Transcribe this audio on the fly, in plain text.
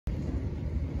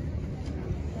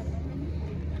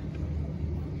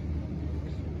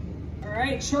All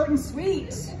right, short and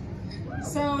sweet.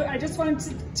 So I just wanted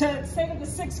to say to the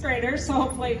sixth graders, so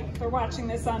hopefully they're watching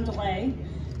this on delay.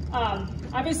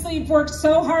 Obviously you've worked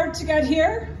so hard to get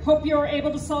here. Hope you're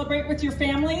able to celebrate with your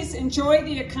families. Enjoy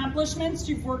the accomplishments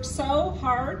you've worked so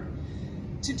hard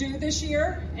to do this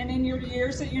year and in your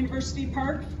years at University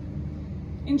Park.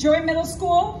 Enjoy middle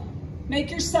school.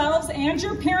 Make yourselves and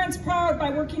your parents proud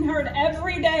by working hard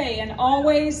every day and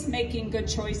always making good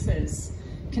choices.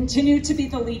 Continue to be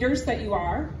the leaders that you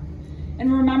are.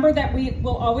 And remember that we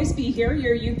will always be here,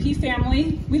 your UP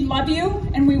family. We love you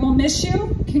and we will miss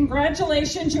you.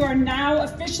 Congratulations, you are now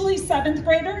officially 7th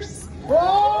graders.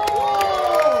 Whoa!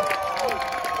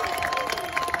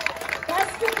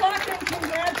 Best of luck and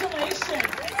congratulations.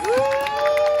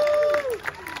 Woo!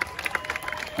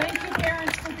 Thank you,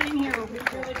 parents, for being here. We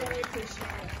really, really appreciate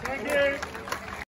it. Thank you.